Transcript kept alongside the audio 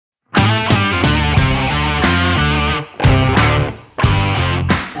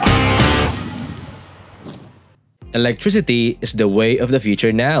Electricity is the way of the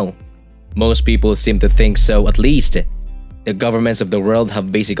future now. Most people seem to think so, at least. The governments of the world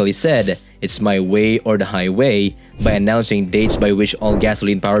have basically said, "It's my way or the highway," by announcing dates by which all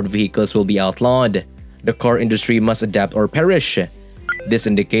gasoline-powered vehicles will be outlawed. The car industry must adapt or perish. This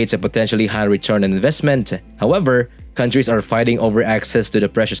indicates a potentially high return on investment. However, countries are fighting over access to the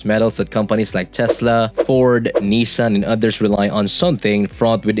precious metals that companies like Tesla, Ford, Nissan, and others rely on, something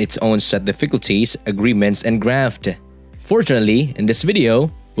fraught with its own set difficulties, agreements, and graft. Fortunately, in this video,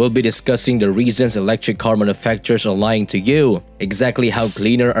 we'll be discussing the reasons electric car manufacturers are lying to you. Exactly how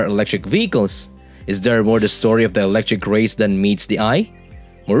cleaner are electric vehicles? Is there more the story of the electric race than meets the eye?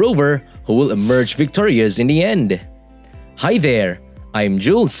 Moreover, who will emerge victorious in the end? Hi there, I'm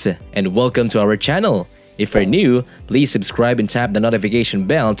Jules, and welcome to our channel. If you're new, please subscribe and tap the notification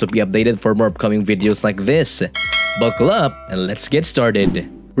bell to be updated for more upcoming videos like this. Buckle up and let's get started.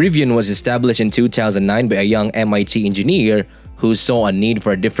 Rivian was established in 2009 by a young MIT engineer who saw a need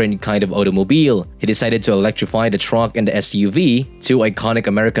for a different kind of automobile. He decided to electrify the truck and the SUV, two iconic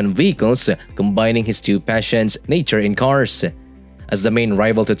American vehicles, combining his two passions, nature and cars. As the main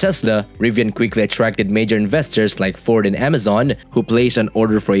rival to Tesla, Rivian quickly attracted major investors like Ford and Amazon, who placed an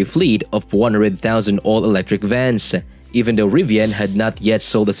order for a fleet of 100,000 all-electric vans. Even though Rivian had not yet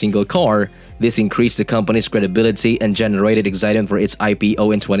sold a single car, this increased the company's credibility and generated excitement for its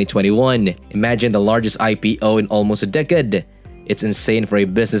IPO in 2021. Imagine the largest IPO in almost a decade. It's insane for a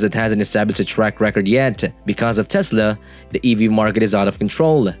business that hasn't established a track record yet. Because of Tesla, the EV market is out of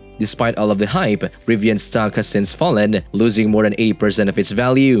control. Despite all of the hype, Rivian's stock has since fallen, losing more than 80% of its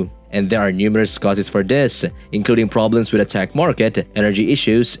value. And there are numerous causes for this, including problems with the tech market, energy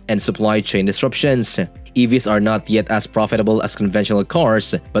issues, and supply chain disruptions. EVs are not yet as profitable as conventional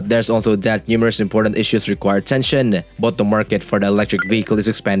cars, but there's also that numerous important issues require attention. But the market for the electric vehicle is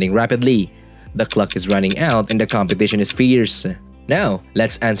expanding rapidly. The clock is running out and the competition is fierce. Now,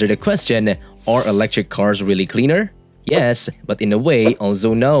 let's answer the question, are electric cars really cleaner? Yes, but in a way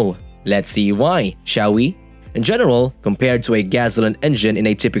also no. Let's see why, shall we? In general, compared to a gasoline engine in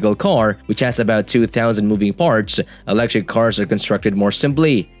a typical car, which has about 2,000 moving parts, electric cars are constructed more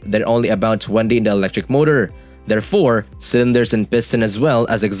simply. There are only about 20 in the electric motor. Therefore, cylinders and piston as well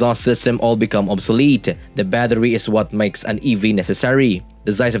as exhaust system all become obsolete. The battery is what makes an EV necessary.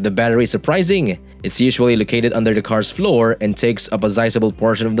 The size of the battery is surprising. It's usually located under the car's floor and takes up a sizable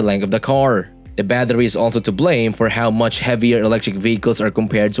portion of the length of the car. The battery is also to blame for how much heavier electric vehicles are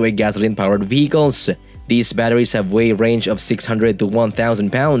compared to a gasoline-powered vehicles. These batteries have weight range of 600 to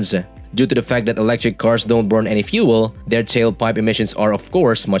 1,000 pounds. Due to the fact that electric cars don't burn any fuel, their tailpipe emissions are of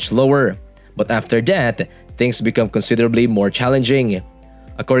course much lower. But after that, things become considerably more challenging.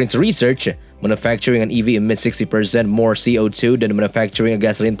 According to research, manufacturing an EV emits 60% more CO2 than manufacturing a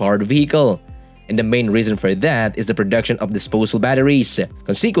gasoline-powered vehicle. And the main reason for that is the production of disposable batteries.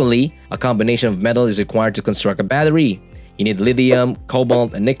 Consequently, a combination of metal is required to construct a battery. You need lithium,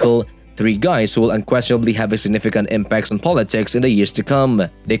 cobalt, and nickel, three guys who will unquestionably have a significant impact on politics in the years to come.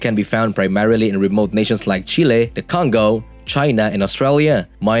 They can be found primarily in remote nations like Chile, the Congo, China, and Australia.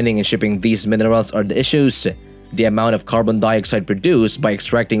 Mining and shipping these minerals are the issues. The amount of carbon dioxide produced by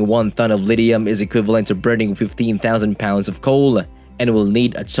extracting 1 ton of lithium is equivalent to burning 15,000 pounds of coal, and will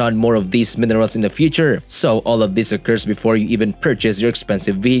need a ton more of these minerals in the future. So all of this occurs before you even purchase your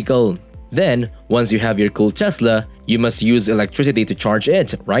expensive vehicle. Then, once you have your cool Tesla, you must use electricity to charge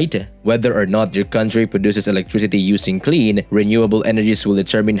it, right? Whether or not your country produces electricity using clean, renewable energies will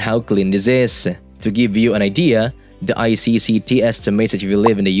determine how clean this is. To give you an idea, the ICCT estimates that if you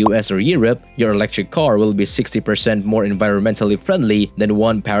live in the US or Europe, your electric car will be 60% more environmentally friendly than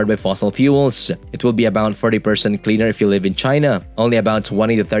one powered by fossil fuels. It will be about 40% cleaner if you live in China. Only about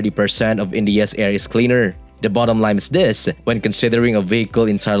 20 to 30% of India's air is cleaner. The bottom line is this: when considering a vehicle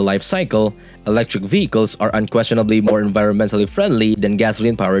entire life cycle, electric vehicles are unquestionably more environmentally friendly than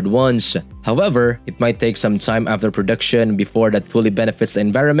gasoline-powered ones. However, it might take some time after production before that fully benefits the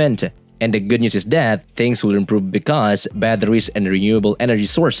environment. And the good news is that things will improve because batteries and renewable energy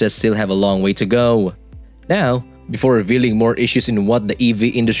sources still have a long way to go. Now, before revealing more issues in what the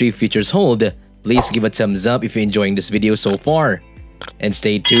EV industry futures hold, please give a thumbs up if you're enjoying this video so far. And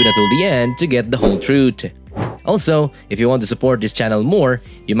stay tuned until the end to get the whole truth. Also, if you want to support this channel more,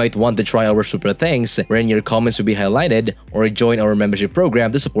 you might want to try our super thanks, wherein your comments will be highlighted, or join our membership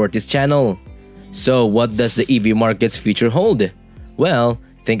program to support this channel. So what does the EV market's future hold? Well,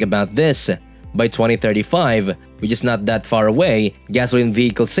 think about this. By 2035, which is not that far away, gasoline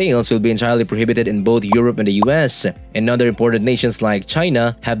vehicle sales will be entirely prohibited in both Europe and the US, and other important nations like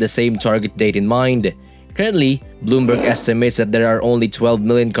China have the same target date in mind. Currently, Bloomberg estimates that there are only 12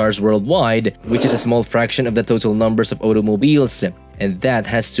 million cars worldwide, which is a small fraction of the total numbers of automobiles. And that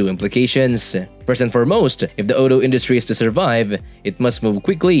has two implications. First and foremost, if the auto industry is to survive, it must move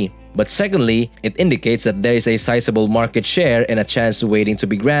quickly. But secondly, it indicates that there is a sizable market share and a chance waiting to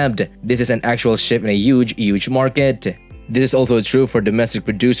be grabbed. This is an actual shift in a huge market. This is also true for domestic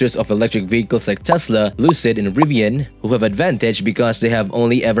producers of electric vehicles like Tesla, Lucid, and Rivian, who have advantage because they have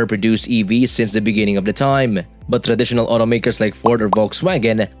only ever produced EVs since the beginning of the time. But traditional automakers like Ford or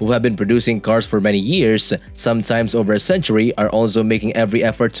Volkswagen, who have been producing cars for many years, sometimes over a century, are also making every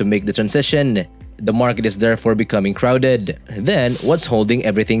effort to make the transition. The market is therefore becoming crowded. Then, what's holding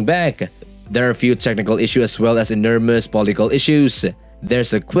everything back? There are a few technical issues as well as enormous political issues.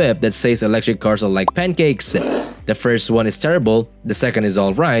 There's a quip that says electric cars are like pancakes. The first one is terrible, the second is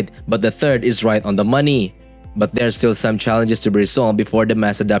alright, but the third is right on the money. But there's still some challenges to be resolved before the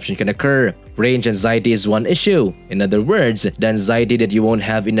mass adoption can occur. Range anxiety is one issue. In other words, the anxiety that you won't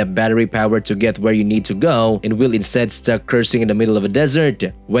have enough battery power to get where you need to go and will instead stuck cursing in the middle of a desert.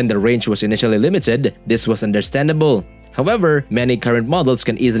 When the range was initially limited, this was understandable. However, many current models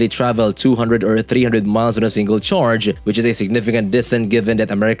can easily travel 200 or 300 miles on a single charge, which is a significant distance given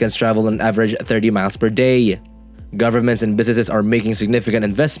that Americans travel on average 30 miles per day. Governments and businesses are making significant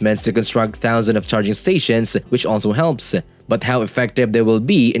investments to construct thousands of charging stations, which also helps. But how effective they will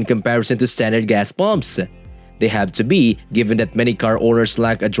be in comparison to standard gas pumps? They have to be, given that many car owners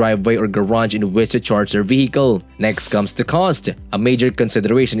lack a driveway or garage in which to charge their vehicle. Next comes the cost. A major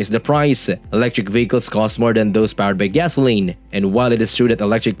consideration is the price. Electric vehicles cost more than those powered by gasoline. And while it is true that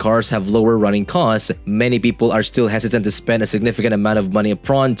electric cars have lower running costs, many people are still hesitant to spend a significant amount of money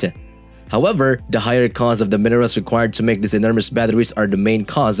upfront. However, the higher cost of the minerals required to make these enormous batteries are the main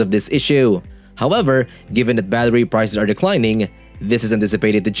cause of this issue. However, given that battery prices are declining, this is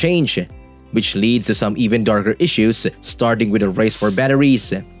anticipated to change, which leads to some even darker issues, starting with a race for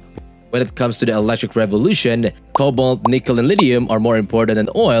batteries. When it comes to the electric revolution, cobalt, nickel, and lithium are more important than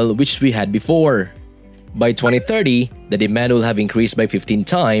oil, which we had before. By 2030, the demand will have increased by 15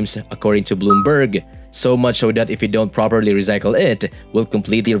 times, according to Bloomberg. So much so that if you don't properly recycle it, we'll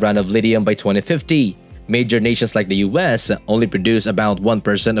completely run out of lithium by 2050. Major nations like the US only produce about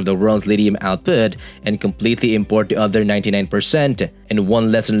 1% of the world's lithium output and completely import the other 99%. And one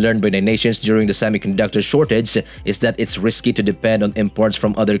lesson learned by the nations during the semiconductor shortage is that it's risky to depend on imports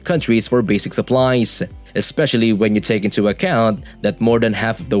from other countries for basic supplies, especially when you take into account that more than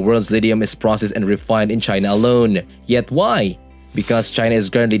half of the world's lithium is processed and refined in China alone. Yet why? Because China is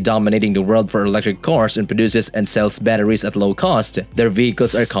currently dominating the world for electric cars and produces and sells batteries at low cost. Their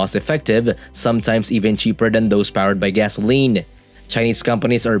vehicles are cost-effective, sometimes even cheaper than those powered by gasoline. Chinese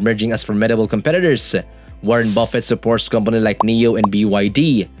companies are emerging as formidable competitors. Warren Buffett supports companies like NIO and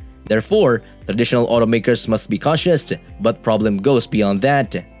BYD. Therefore, traditional automakers must be cautious, but problem goes beyond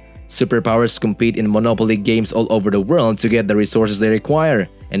that. Superpowers compete in monopoly games all over the world to get the resources they require,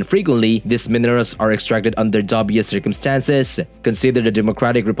 and frequently, these minerals are extracted under dubious circumstances. Consider the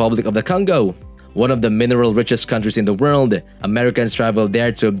Democratic Republic of the Congo, one of the mineral richest countries in the world. Americans traveled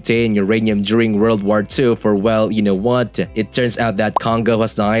there to obtain uranium during World War II for, well, you know what? It turns out that Congo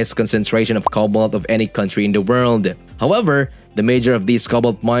has the highest concentration of cobalt of any country in the world. However, the major of these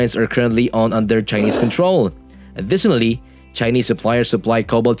cobalt mines are currently under Chinese control. Additionally, Chinese suppliers supply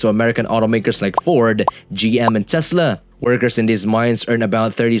cobalt to American automakers like Ford, GM, and Tesla. Workers in these mines earn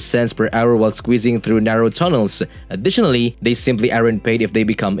about 30 cents per hour while squeezing through narrow tunnels. Additionally, they simply aren't paid if they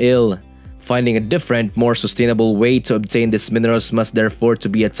become ill. Finding a different, more sustainable way to obtain these minerals must therefore to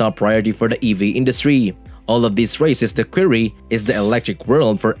be a top priority for the EV industry. All of these raises the query, is the electric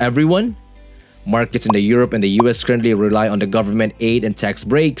world for everyone? Markets in Europe and the US currently rely on the government aid and tax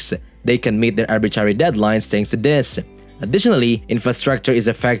breaks. They can meet their arbitrary deadlines thanks to this. Additionally, infrastructure is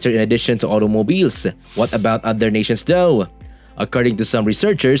a factor in addition to automobiles. What about other nations though? According to some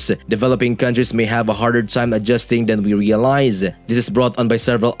researchers, developing countries may have a harder time adjusting than we realize. This is brought on by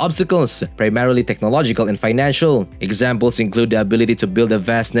several obstacles, primarily technological and financial. Examples include the ability to build a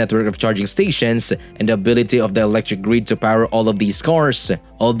vast network of charging stations and the ability of the electric grid to power all of these cars.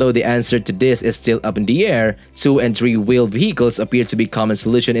 Although the answer to this is still up in the air, 2- and 3-wheeled vehicles appear to be a common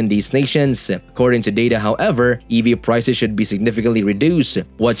solution in these nations. According to data, however, EV prices should be significantly reduced.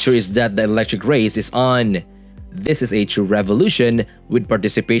 What's sure is that the electric race is on. This is a true revolution with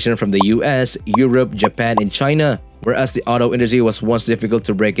participation from the US, Europe, Japan, and China. Whereas the auto industry was once difficult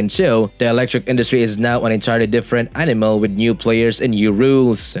to break into, the electric industry is now an entirely different animal with new players and new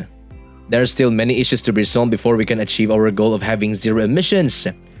rules. There are still many issues to be resolved before we can achieve our goal of having zero emissions.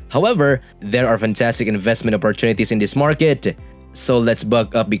 However, there are fantastic investment opportunities in this market. So let's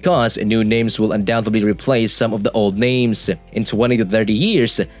buck up because new names will undoubtedly replace some of the old names. In 20 to 30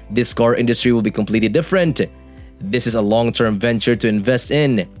 years, this car industry will be completely different. This is a long-term venture to invest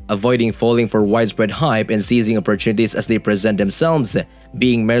in, avoiding falling for widespread hype and seizing opportunities as they present themselves,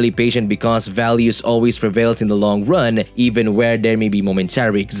 being merely patient because values always prevails in the long run, even where there may be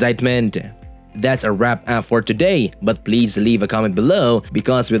momentary excitement. That's a wrap up for today, but please leave a comment below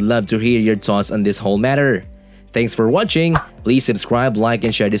because we'd love to hear your thoughts on this whole matter. Thanks for watching, please subscribe, like,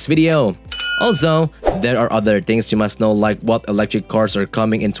 and share this video. Also, there are other things you must know like what electric cars are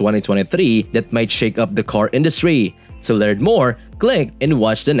coming in 2023 that might shake up the car industry. To learn more, click and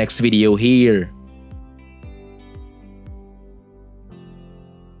watch the next video here.